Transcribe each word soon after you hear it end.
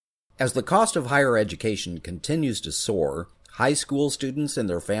As the cost of higher education continues to soar, high school students and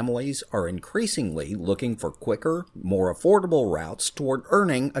their families are increasingly looking for quicker, more affordable routes toward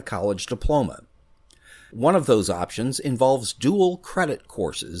earning a college diploma. One of those options involves dual credit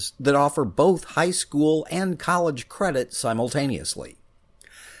courses that offer both high school and college credit simultaneously.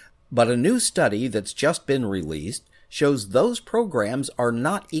 But a new study that's just been released shows those programs are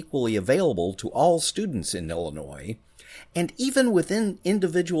not equally available to all students in Illinois, and even within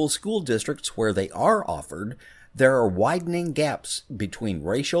individual school districts where they are offered, there are widening gaps between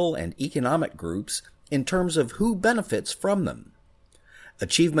racial and economic groups in terms of who benefits from them.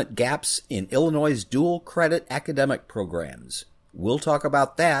 Achievement gaps in Illinois' dual credit academic programs. We'll talk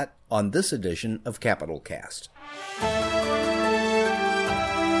about that on this edition of Capital Cast.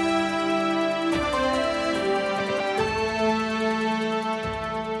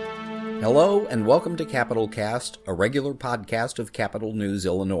 Hello and welcome to Capital Cast, a regular podcast of Capital News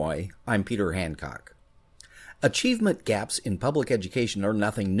Illinois. I'm Peter Hancock. Achievement gaps in public education are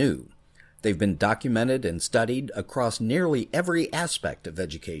nothing new. They've been documented and studied across nearly every aspect of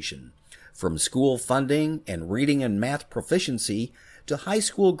education, from school funding and reading and math proficiency to high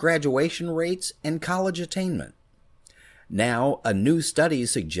school graduation rates and college attainment. Now, a new study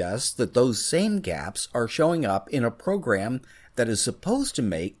suggests that those same gaps are showing up in a program that is supposed to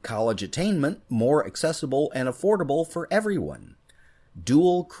make college attainment more accessible and affordable for everyone.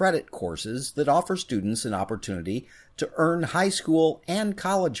 Dual credit courses that offer students an opportunity to earn high school and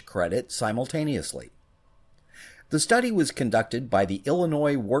college credit simultaneously. The study was conducted by the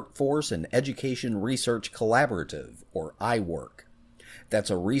Illinois Workforce and Education Research Collaborative, or iWork. That's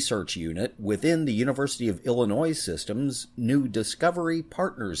a research unit within the University of Illinois System's new Discovery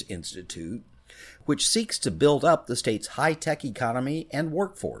Partners Institute, which seeks to build up the state's high-tech economy and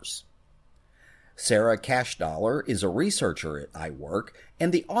workforce. Sarah Cashdollar is a researcher at iWork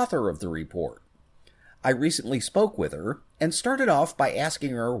and the author of the report. I recently spoke with her and started off by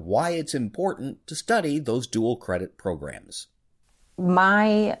asking her why it's important to study those dual credit programs.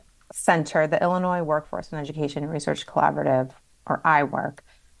 My center, the Illinois Workforce and Education Research Collaborative, or iWork,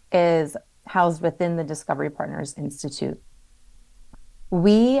 is housed within the Discovery Partners Institute.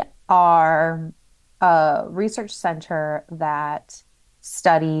 We are a research center that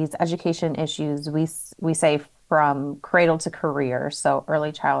studies education issues, we say from cradle to career, so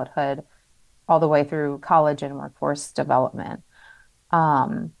early childhood all the way through college and workforce development.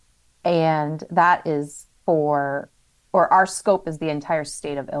 And that is or our scope is the entire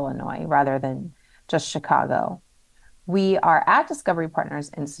state of Illinois rather than just Chicago. We are at Discovery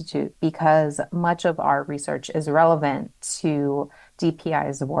Partners Institute because much of our research is relevant to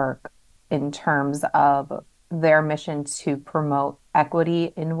DPI's work in terms of their mission to promote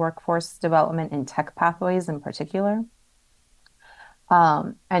equity in workforce development in tech pathways in particular.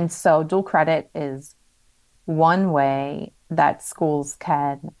 And so dual credit is one way that schools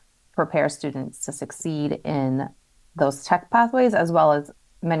can prepare students to succeed in those tech pathways as well as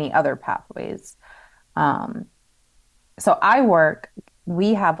many other pathways. So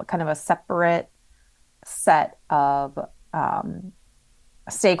we have kind of a separate set of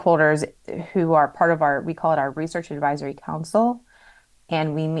stakeholders who are part of we call it our Research Advisory Council,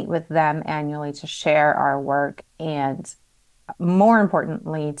 and we meet with them annually to share our work and, more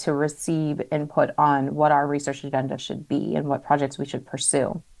importantly, to receive input on what our research agenda should be and what projects we should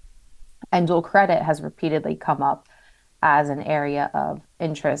pursue. And dual credit has repeatedly come up as an area of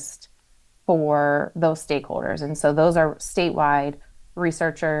interest for those stakeholders. And so those are statewide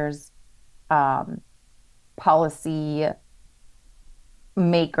researchers, policy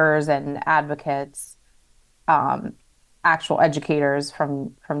makers and advocates, actual educators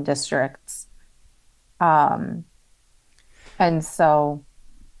from districts. And so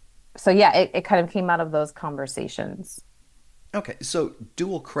yeah, it kind of came out of those conversations. Okay, so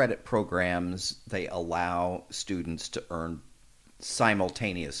dual credit programs, they allow students to earn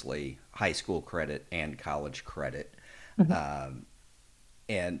simultaneously high school credit and college credit. Mm-hmm.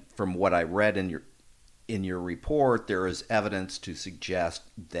 And from what I read in your report, there is evidence to suggest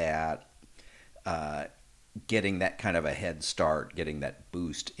that getting that kind of a head start, getting that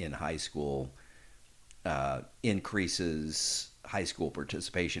boost in high school, increases high school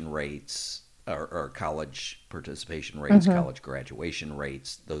participation rates or college participation rates, mm-hmm. college graduation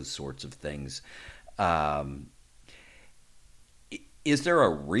rates, those sorts of things. Is there a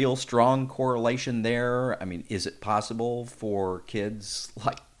real strong correlation there? I mean, is it possible for kids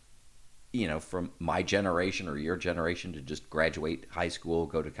like, from my generation or your generation to just graduate high school,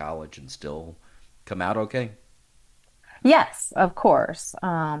 go to college, and still come out okay? Yes, of course.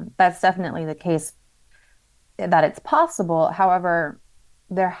 That's definitely the case that it's possible. However,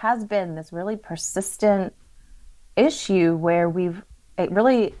 there has been this really persistent issue where it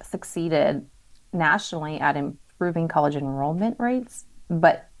really succeeded nationally at improving college enrollment rates,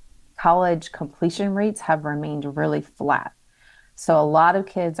 but college completion rates have remained really flat. So a lot of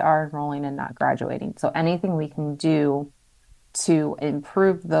kids are enrolling and not graduating. So anything we can do to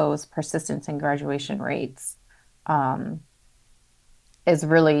improve those persistence and graduation rates um, is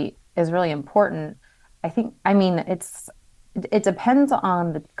really important. I mean, it depends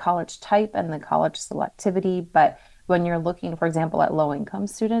on the college type and the college selectivity, but when you're looking, for example, at low income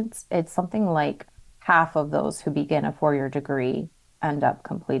students, it's something like half of those who begin a four-year degree end up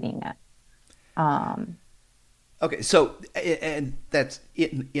completing it. Um, Okay, so and that's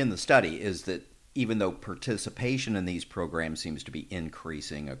in the study is that even though participation in these programs seems to be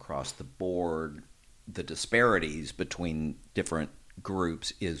increasing across the board, the disparities between different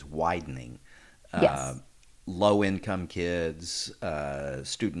groups is widening. Uh, yes. Low income kids,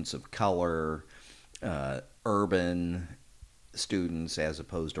 students of color, urban students as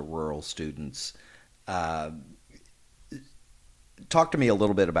opposed to rural students. Uh, Talk to me a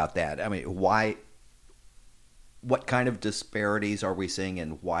little bit about that. I mean, why what kind of disparities are we seeing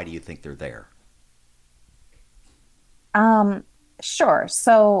and why do you think they're there? Um, sure.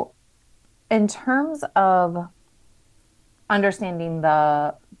 So in terms of understanding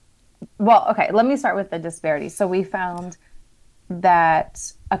well, okay, let me start with the disparity. So we found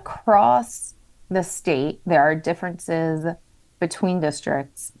that across the state, there are differences between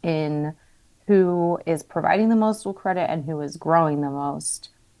districts in who is providing the most dual credit and who is growing the most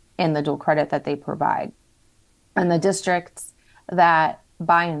in the dual credit that they provide. And the districts that,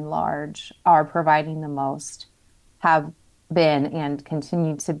 by and large, are providing the most have been and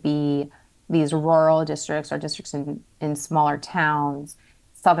continue to be these rural districts or districts in smaller towns,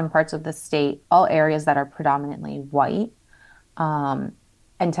 southern parts of the state, all areas that are predominantly white, um,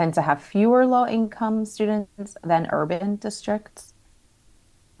 and tend to have fewer low income students than urban districts.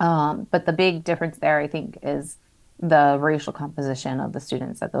 But the big difference there, I think, is the racial composition of the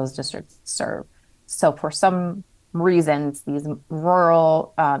students that those districts serve. So for some reasons, these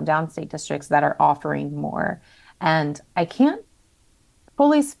rural, downstate districts that are offering more. And I can't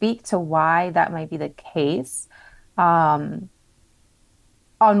fully speak to why that might be the case. Um,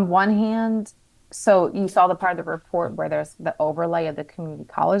 on one hand, so you saw the part of the report where there's the overlay of the community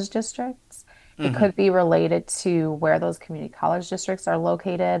college districts. It Mm-hmm. could be related to where those community college districts are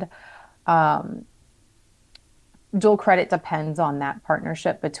located. Um, Dual credit depends on that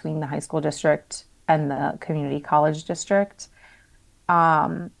partnership between the high school district and the community college district.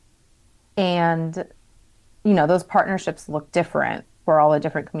 Um, and, those partnerships look different for all the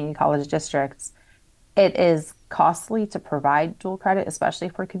different community college districts. It is costly to provide dual credit, especially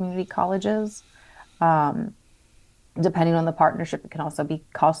for community colleges. Um, Depending on the partnership, it can also be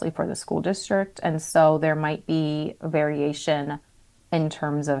costly for the school district. And so there might be a variation in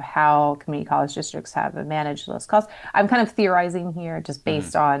terms of how community college districts have managed those costs. I'm kind of theorizing here just Mm-hmm.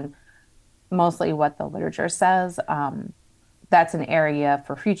 based on mostly what the literature says. That's an area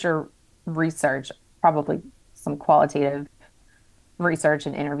for future research, probably some qualitative research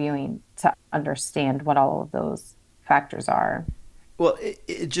and interviewing to understand what all of those factors are. Well,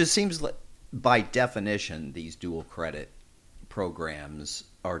 it just seems like by definition, these dual credit programs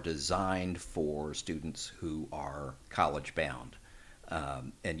are designed for students who are college bound.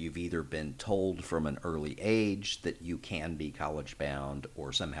 And you've either been told from an early age that you can be college bound,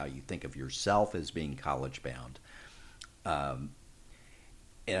 or somehow you think of yourself as being college bound. Um,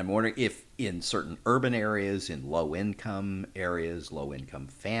 and I'm wondering if in certain urban areas, in low income areas, low income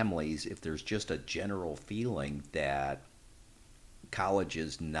families, if there's just a general feeling that college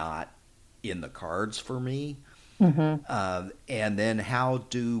is not in the cards for me. Hmm. And then how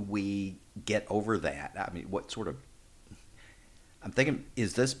do we get over that? I mean, what sort of I'm thinking,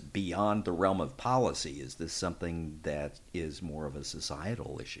 is this beyond the realm of policy? Is this something that is more of a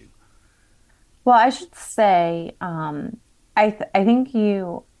societal issue? Well, I should say, I think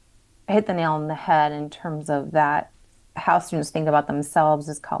you hit the nail on the head in terms of that, how students think about themselves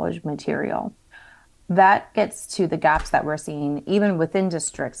as college material. That gets to the gaps that we're seeing even within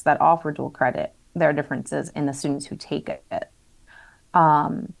districts that offer dual credit. There are differences in the students who take it.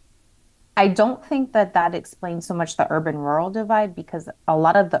 Um, I don't think that that explains so much the urban-rural divide because a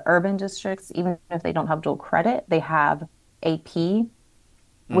lot of the urban districts, even if they don't have dual credit, they have AP, which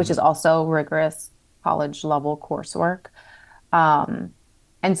Mm-hmm. is also rigorous college level coursework. Um,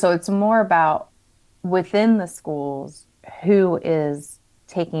 and so it's more about within the schools who is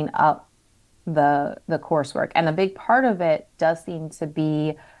taking up the coursework. And a big part of it does seem to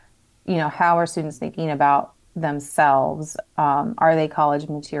be, how are students thinking about themselves. Are they college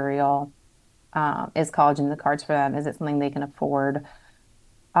material? Is college in the cards for them? Is it something they can afford?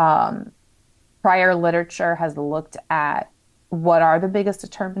 Um, Prior literature has looked at what are the biggest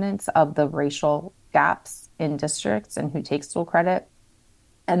determinants of the racial gaps in districts and who takes dual credit.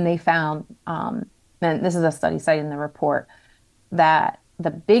 And they found, and this is a study cited in the report, that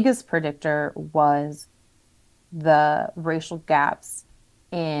the biggest predictor was the racial gaps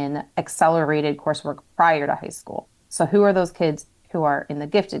in accelerated coursework prior to high school. So, who are those kids who are in the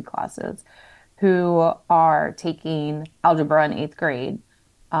gifted classes, who are taking algebra in eighth grade?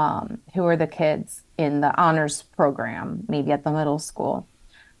 Who are the kids in the honors program, maybe at the middle school?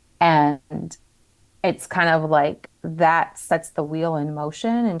 And it's kind of like that sets the wheel in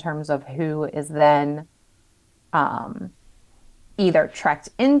motion in terms of who is then either tracked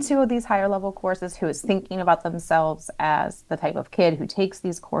into these higher level courses, who is thinking about themselves as the type of kid who takes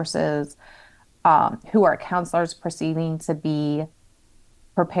these courses, who are counselors perceiving to be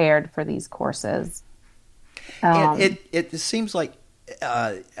prepared for these courses. It seems like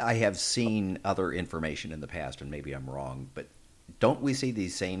I have seen other information in the past, and maybe I'm wrong, but don't we see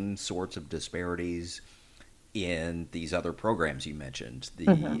these same sorts of disparities in these other programs you mentioned,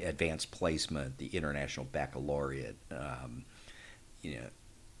 the advanced placement, the international baccalaureate,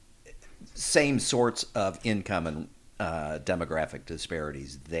 same sorts of income and demographic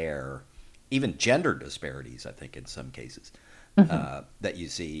disparities there, even gender disparities, I think, in some cases, that you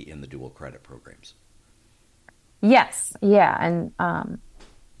see in the dual credit programs. Yes, yeah, and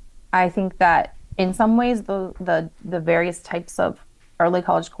I think that in some ways the various types of early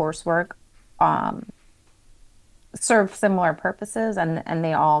college coursework serve similar purposes, and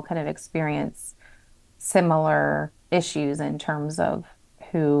they all kind of experience similar issues in terms of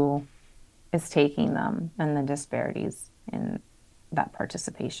who is taking them and the disparities in that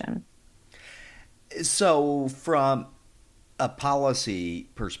participation. So, from a policy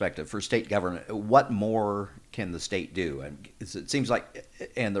perspective for state government, what more can the state do? And it seems like,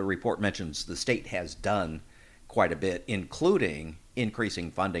 and the report mentions the state has done quite a bit, including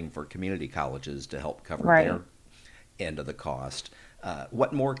increasing funding for community colleges to help cover their end of the cost.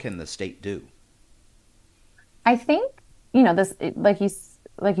 What more can the state do? I think, this,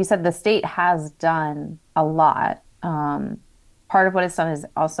 like you said, the state has done a lot. Part of what it's done is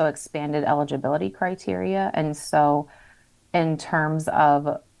also expanded eligibility criteria. And so in terms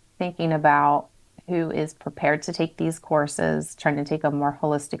of thinking about who is prepared to take these courses, trying to take a more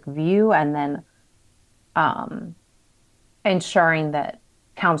holistic view, and then ensuring that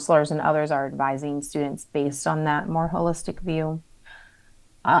counselors and others are advising students based on that more holistic view.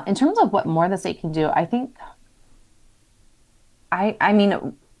 In terms of what more the state can do, I think, I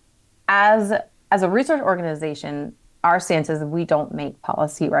mean, as a research organization, our stance is we don't make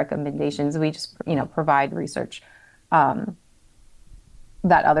policy recommendations. We just, provide research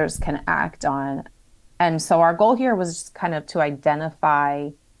that others can act on. And so our goal here was just kind of to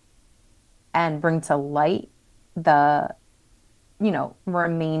identify and bring to light the,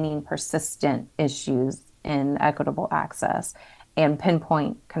 remaining persistent issues in equitable access and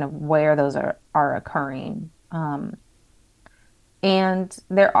pinpoint kind of where those are occurring. And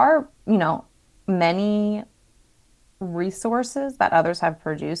there are, many resources that others have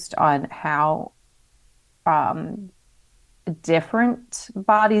produced on how different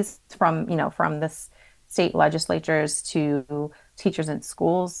bodies from the state legislatures to teachers in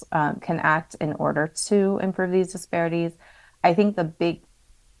schools can act in order to improve these disparities. I think the big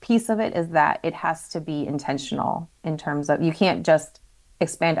piece of it is that it has to be intentional in terms of you can't just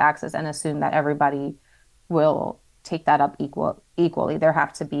expand access and assume that everybody will take that up equally. There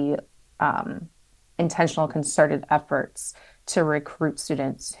have to be intentional, concerted efforts to recruit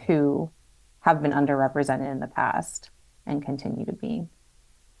students who have been underrepresented in the past and continue to be.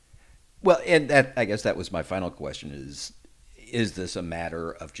 Well, and that, I guess that was my final question is this a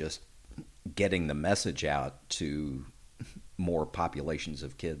matter of just getting the message out to more populations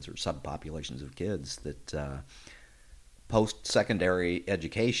of kids or subpopulations of kids that post-secondary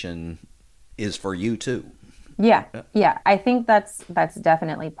education is for you too? Yeah. I think that's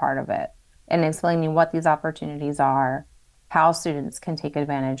definitely part of it. And explaining what these opportunities are, how students can take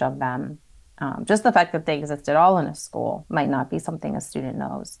advantage of them. Just the fact that they exist at all in a school might not be something a student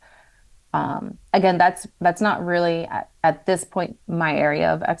knows. Again, that's not really at this point my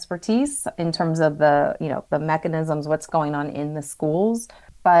area of expertise in terms of the mechanisms, what's going on in the schools.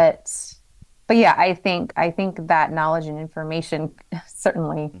 But yeah, I think that knowledge and information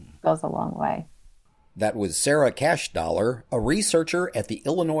certainly goes a long way. That was Sarah Cashdollar, a researcher at the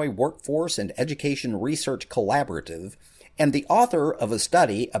Illinois Workforce and Education Research Collaborative and the author of a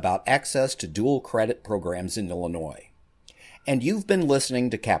study about access to dual credit programs in Illinois. And you've been listening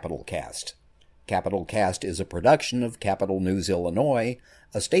to Capital Cast. Capital Cast is a production of Capital News Illinois,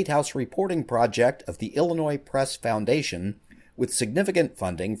 a State House reporting project of the Illinois Press Foundation, with significant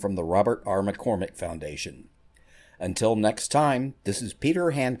funding from the Robert R. McCormick Foundation. Until next time, this is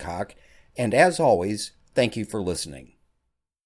Peter Hancock, and as always, thank you for listening.